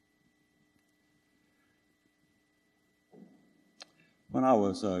When I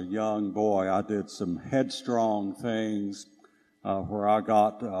was a young boy, I did some headstrong things where I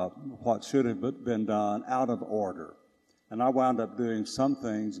got what should have been done out of order. And I wound up doing some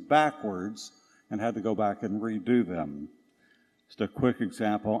things backwards and had to go back and redo them. Just a quick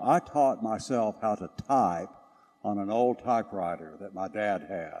example, I taught myself how to type on an old typewriter that my dad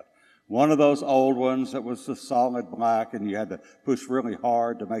had. One of those old ones that was just solid black and you had to push really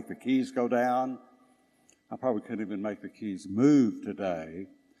hard to make the keys go down. I probably couldn't even make the keys move today.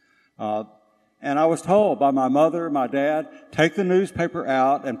 And I was told by my mother, my dad, take the newspaper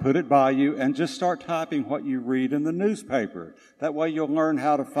out and put it by you and just start typing what you read in the newspaper. That way you'll learn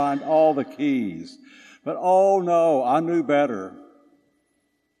how to find all the keys. But oh no, I knew better.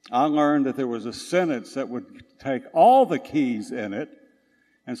 I learned that there was a sentence that would take all the keys in it.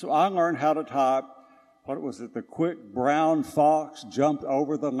 And so I learned how to type, what was it, the quick brown fox jumped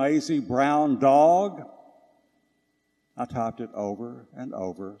over the lazy brown dog. I typed it over and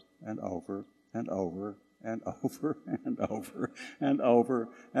over and over and over and over and over and over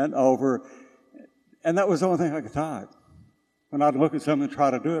and over. And that was the only thing I could type. When I'd look at something and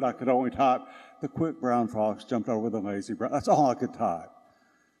try to do it, I could only type, the quick brown fox jumped over the lazy brown. That's all I could type.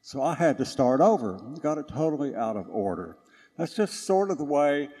 So I had to start over. Got it totally out of order. That's just sort of the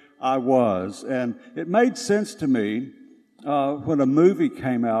way I was. And it made sense to me when a movie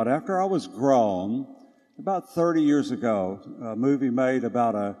came out after I was grown, about 30 years ago, a movie made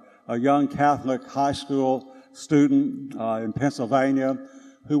about a young Catholic high school student in Pennsylvania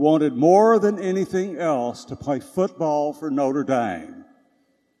who wanted more than anything else to play football for Notre Dame.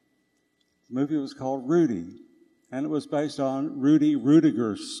 The movie was called Rudy, and it was based on Rudy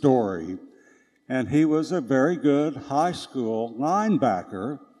Rudiger's story. And he was a very good high school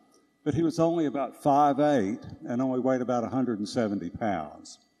linebacker, but he was only about 5'8" and only weighed about 170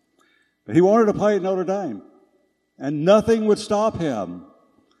 pounds. But he wanted to play at Notre Dame, and nothing would stop him.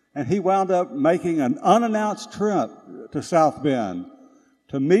 And he wound up making an unannounced trip to South Bend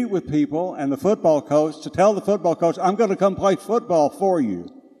to meet with people and the football coach, to tell the football coach, I'm going to come play football for you.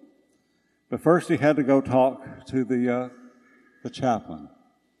 But first he had to go talk to the chaplain.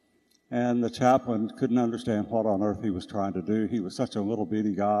 And the chaplain couldn't understand what on earth he was trying to do. He was such a little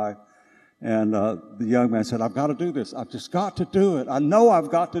bitty guy. And the young man said, I've got to do this. I've just got to do it. I know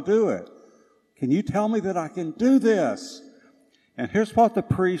I've got to do it. Can you tell me that I can do this? And here's what the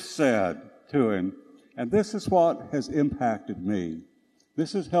priest said to him. And this is what has impacted me.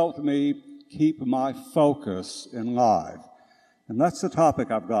 This has helped me keep my focus in life. And that's the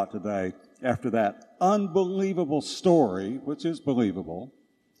topic I've got today after that unbelievable story, which is believable,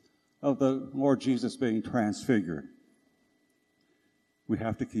 of the Lord Jesus being transfigured. We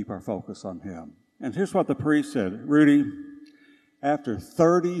have to keep our focus on Him. And here's what the priest said. Rudy, after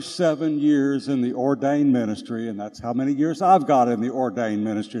 37 years in the ordained ministry, and that's how many years I've got in the ordained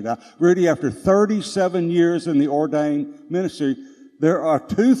ministry now. Rudy, after 37 years in the ordained ministry, there are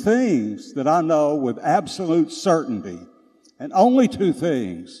two things that I know with absolute certainty, and only two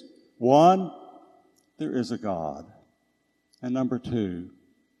things. One, there is a God. And number two,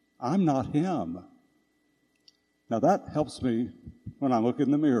 I'm not Him. Now that helps me when I look in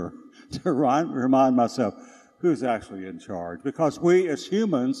the mirror to remind myself who's actually in charge. Because we as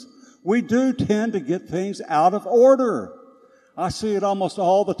humans, we do tend to get things out of order. I see it almost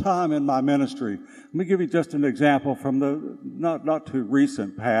all the time in my ministry. Let me give you just an example from the not too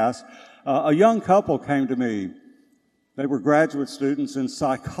recent past. A young couple came to me. They were graduate students in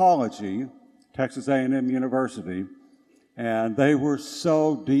psychology, Texas A&M University, and they were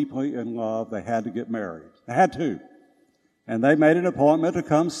so deeply in love they had to get married. They had to. And they made an appointment to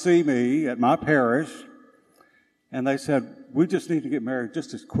come see me at my parish, and they said, we just need to get married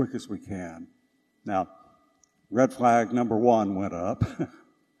just as quick as we can. Now, red flag number one went up.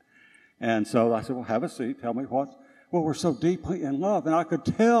 And so I said, well, have a seat. Tell me what. Well, we're so deeply in love. And I could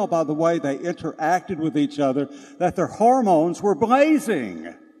tell by the way they interacted with each other that their hormones were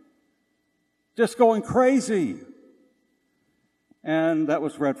blazing, just going crazy. And that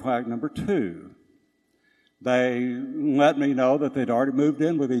was red flag number two. They let me know that they'd already moved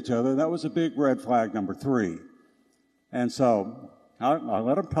in with each other. That was a big red flag number three. And so I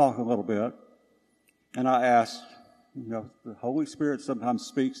let them talk a little bit. And I asked, the Holy Spirit sometimes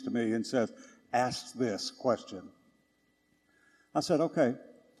speaks to me and says, ask this question. I said, okay,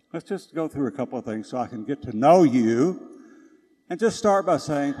 let's just go through a couple of things so I can get to know you. And just start by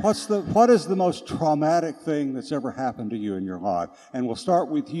saying, what is the most traumatic thing that's ever happened to you in your life? And we'll start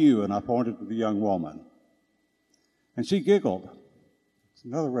with you. And I pointed to the young woman. And she giggled. It's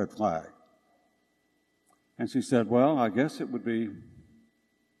another red flag. And she said, well, I guess it would be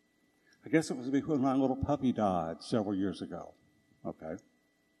when my little puppy died several years ago. Okay.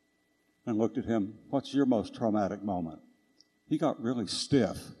 And looked at him, what's your most traumatic moment? He got really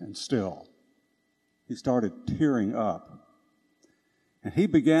stiff and still. He started tearing up. And he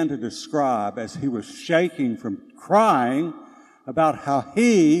began to describe, as he was shaking from crying, about how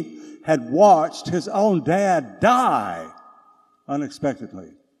he had watched his own dad die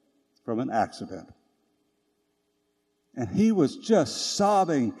unexpectedly from an accident. And he was just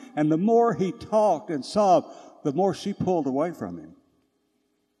sobbing, and the more he talked and sobbed, the more she pulled away from him.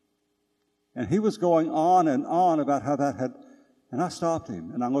 And he was going on and on about how that had, and I stopped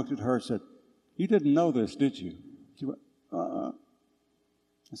him, and I looked at her and said, you didn't know this, did you? She went,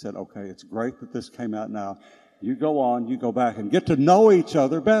 I said, okay, it's great that this came out now. You go on, you go back and get to know each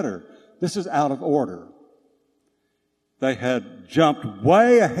other better. This is out of order. They had jumped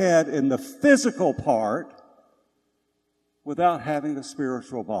way ahead in the physical part without having a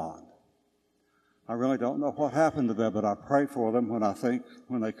spiritual bond. I really don't know what happened to them, but I pray for them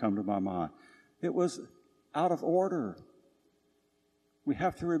when they come to my mind. It was out of order. We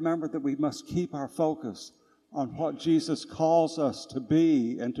have to remember that we must keep our focus on what Jesus calls us to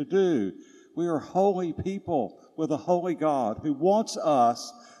be and to do. We are holy people with a holy God who wants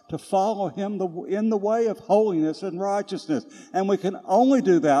us to follow Him in the way of holiness and righteousness. And we can only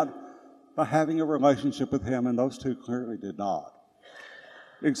do that by having a relationship with Him, and those two clearly did not.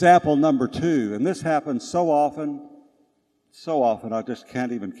 Example number 2, and this happens so often I just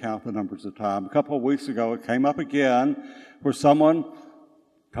can't even count the numbers of time. A couple of weeks ago, it came up again where someone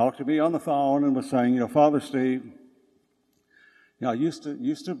talked to me on the phone and was saying, Father Steve, I used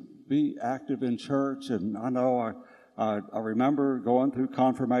to be active in church, and I know I remember going through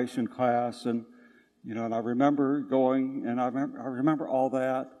confirmation class, and and I remember going, and I remember all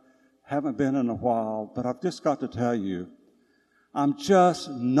that. Haven't been in a while, but I've just got to tell you, I'm just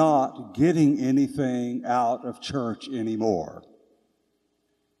not getting anything out of church anymore.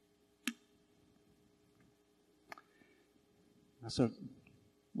 I said,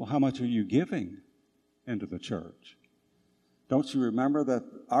 well, how much are you giving into the church? Don't you remember that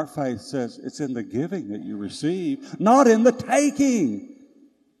our faith says it's in the giving that you receive, not in the taking?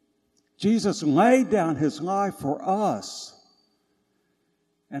 Jesus laid down His life for us,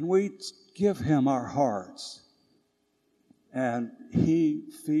 and we give Him our hearts, and He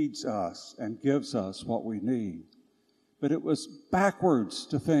feeds us and gives us what we need. But it was backwards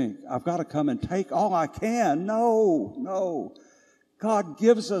to think, I've got to come and take all I can. No. God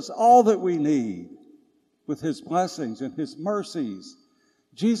gives us all that we need with His blessings and His mercies.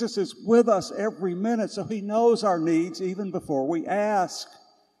 Jesus is with us every minute, so He knows our needs even before we ask.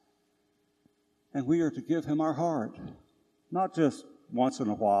 And we are to give Him our heart, not just once in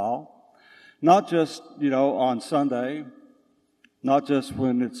a while, not just, on Sunday, not just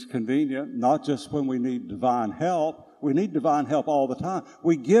when it's convenient, not just when we need divine help. We need divine help all the time.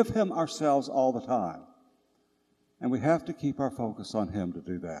 We give Him ourselves all the time. And we have to keep our focus on Him to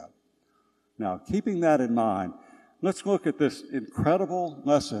do that. Now, keeping that in mind, let's look at this incredible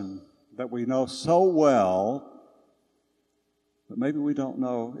lesson that we know so well, but maybe we don't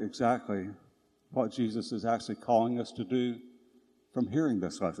know exactly what Jesus is actually calling us to do from hearing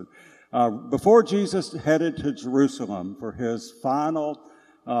this lesson. Before Jesus headed to Jerusalem for His final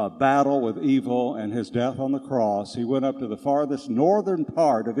battle with evil and His death on the cross, He went up to the farthest northern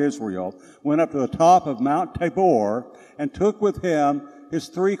part of Israel, went up to the top of Mount Tabor, and took with Him His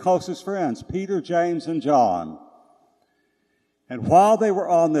 3 closest friends, Peter, James, and John. And while they were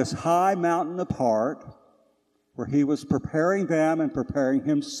on this high mountain apart, where He was preparing them and preparing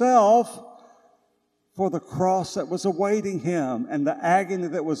Himself for the cross that was awaiting Him and the agony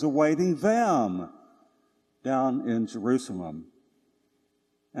that was awaiting them down in Jerusalem.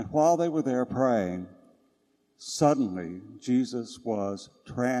 And while they were there praying, suddenly Jesus was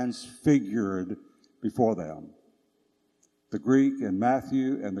transfigured before them. The Greek in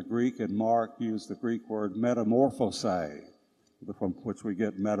Matthew and the Greek in Mark use the Greek word metamorphose, from which we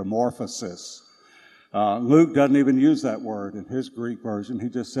get metamorphosis. Luke doesn't even use that word in his Greek version. He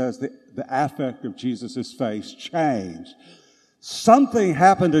just says the affect of Jesus' face changed. Something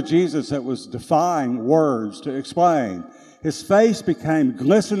happened to Jesus that was defying words to explain. His face became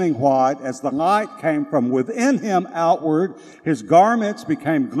glistening white as the light came from within Him outward. His garments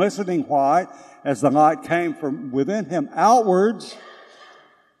became glistening white as the light came from within Him outwards.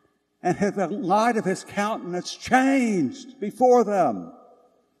 And the light of His countenance changed before them.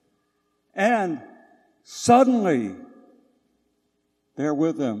 And suddenly, there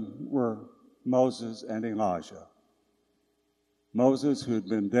with them were Moses and Elijah. Moses, who had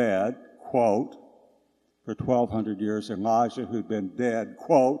been dead, quote, for 1,200 years. Elijah, who'd been dead,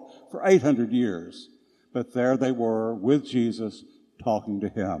 quote, for 800 years. but there they were with Jesus talking to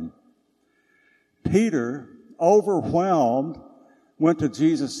him. Peter, overwhelmed, went to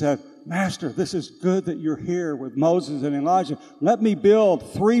Jesus and said, Master, this is good that you're here with Moses and Elijah. Let me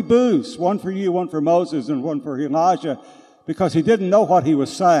build 3 booths, one for you, one for Moses, and one for Elijah, because he didn't know what he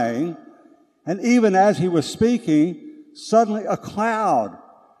was saying. And even as he was speaking, suddenly a cloud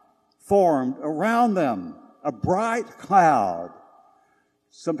formed around them, a bright cloud,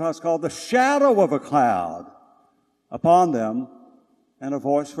 sometimes called the shadow of a cloud, upon them, and a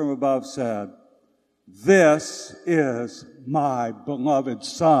voice from above said, This is my beloved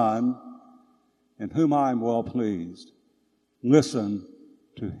Son, in whom I am well pleased. Listen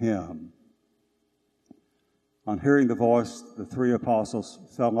to him. On hearing the voice, the 3 apostles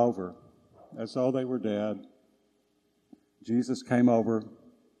fell over as though they were dead. Jesus came over,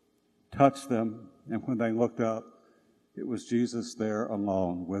 touched them, and when they looked up, it was Jesus there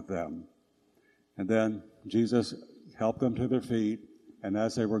alone with them. And then Jesus helped them to their feet, and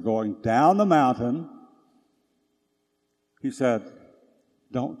as they were going down the mountain, he said,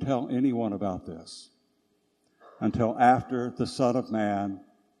 Don't tell anyone about this until after the Son of Man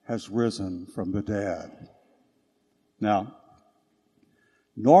has risen from the dead. Now,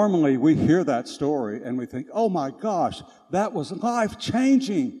 normally we hear that story and we think, oh my gosh, that was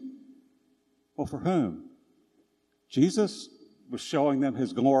life-changing. Well, for whom? Jesus was showing them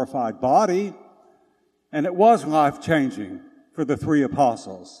his glorified body, and it was life-changing for the 3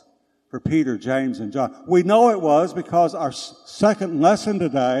 apostles, for Peter, James, and John. We know it was because our second lesson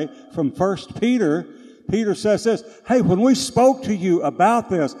today from 1 Peter, Peter says this, hey, when we spoke to you about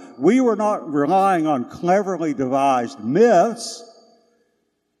this, we were not relying on cleverly devised myths.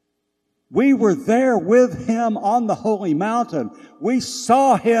 We were there with him on the holy mountain. We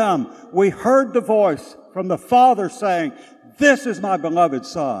saw him. We heard the voice from the Father saying, This is my beloved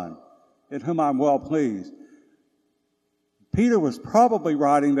Son, in whom I'm well pleased. Peter was probably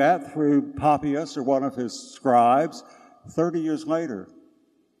writing that through Papias or one of his scribes 30 years later.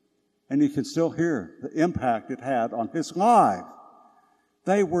 And you can still hear the impact it had on his life.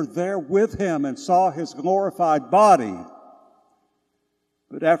 They were there with him and saw his glorified body.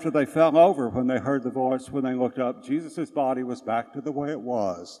 But after they fell over, when they heard the voice, when they looked up, Jesus' body was back to the way it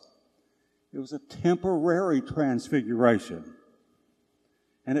was. It was a temporary transfiguration.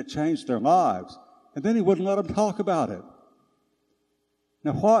 And it changed their lives. And then he wouldn't let them talk about it.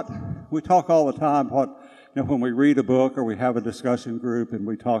 Now we talk all the time, when we read a book or we have a discussion group and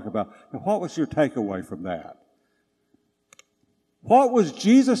we talk about, now what was your takeaway from that? What was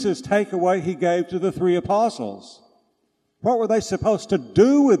Jesus' takeaway he gave to the 3 apostles? What were they supposed to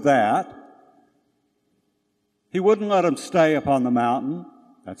do with that? He wouldn't let them stay upon the mountain.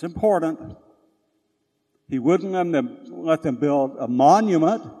 That's important. He wouldn't let them build a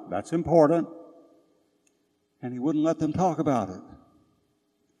monument. That's important. And he wouldn't let them talk about it.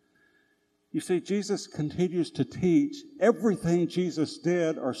 You see, Jesus continues to teach. Everything Jesus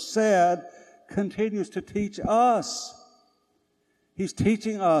did or said continues to teach us. He's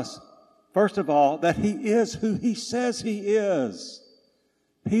teaching us, first of all, that he is who he says he is.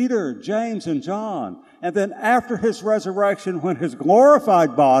 Peter, James, and John. And then after his resurrection, when his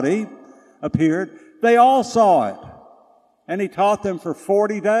glorified body appeared, they all saw it. And he taught them for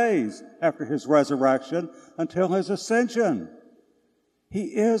 40 days after his resurrection until his ascension. He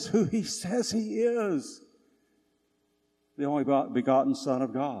is who he says he is. The only begotten Son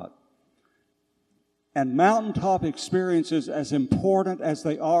of God. And mountaintop experiences, as important as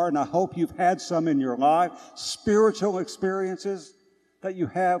they are, and I hope you've had some in your life, spiritual experiences that you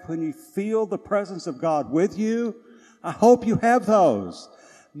have when you feel the presence of God with you, I hope you have those.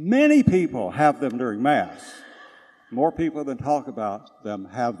 Many people have them during Mass. More people than talk about them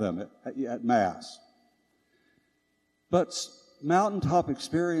have them at Mass. But mountaintop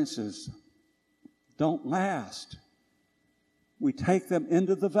experiences don't last. We take them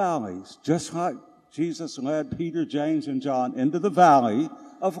into the valleys, just like Jesus led Peter, James, and John into the valley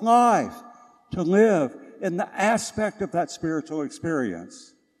of life to live in the aspect of that spiritual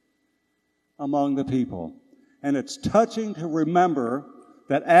experience among the people. And it's touching to remember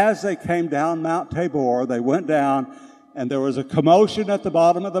that as they came down Mount Tabor, they went down and there was a commotion at the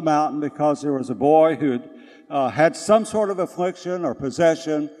bottom of the mountain because there was a boy who had some sort of affliction or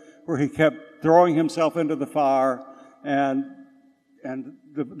possession where he kept throwing himself into the fire, and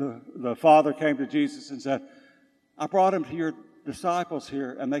the father came to Jesus and said, I brought him to your disciples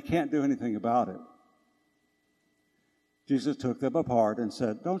here and they can't do anything about it. Jesus took them apart and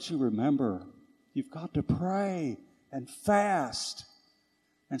said, don't you remember, you've got to pray and fast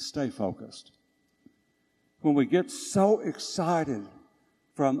and stay focused. When we get so excited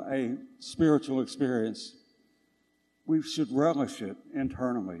from a spiritual experience, we should relish it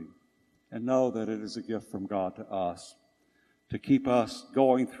internally and know that it is a gift from God to us to keep us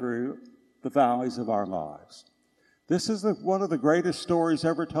going through the valleys of our lives. This is one of the greatest stories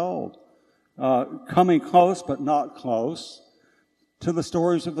ever told, coming close but not close to the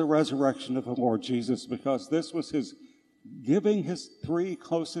stories of the resurrection of the Lord Jesus, because this was his giving his three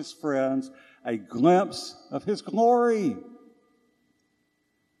closest friends a glimpse of his glory.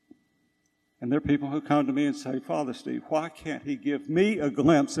 And there are people who come to me and say, Father Steve, why can't he give me a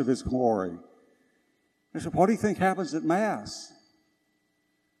glimpse of his glory? I said, what do you think happens at Mass?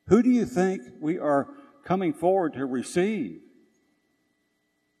 Who do you think we are coming forward to receive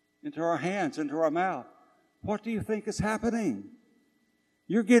into our hands, into our mouth? What do you think is happening?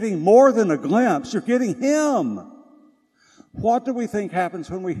 You're getting more than a glimpse. You're getting him. What do we think happens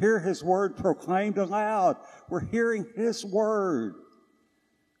when we hear his word proclaimed aloud? We're hearing his word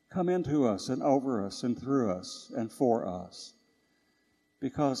come into us and over us and through us and for us.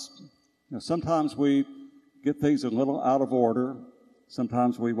 Because sometimes we get things a little out of order.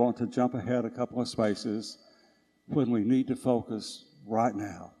 Sometimes we want to jump ahead a couple of spaces when we need to focus right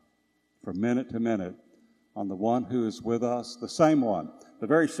now, from minute to minute, on the one who is with us, the same one, the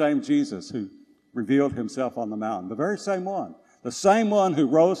very same Jesus who revealed himself on the mountain, the very same one who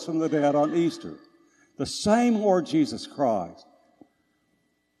rose from the dead on Easter, the same Lord Jesus Christ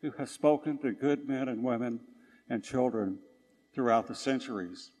who has spoken to good men and women and children throughout the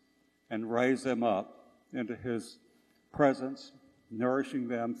centuries and raised them up into his presence, nourishing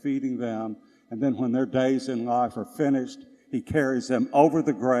them, feeding them, and then when their days in life are finished, he carries them over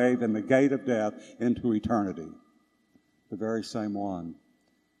the grave and the gate of death into eternity. The very same one.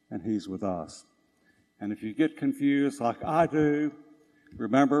 And he's with us. And if you get confused like I do,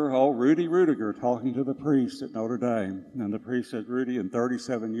 remember old Rudy Rudiger talking to the priest at Notre Dame. And the priest said, Rudy, in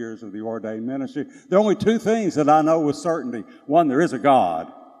 37 years of the ordained ministry, there are only two things that I know with certainty. One, there is a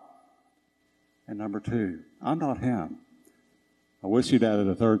God. And number two, I'm not him. I wish he'd added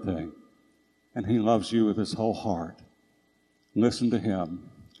a third thing. And he loves you with his whole heart. Listen to him,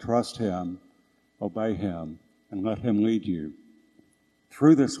 trust him, obey him, and let him lead you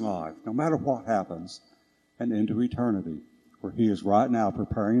through this life, no matter what happens, and into eternity, where he is right now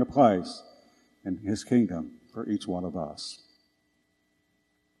preparing a place in his kingdom for each one of us.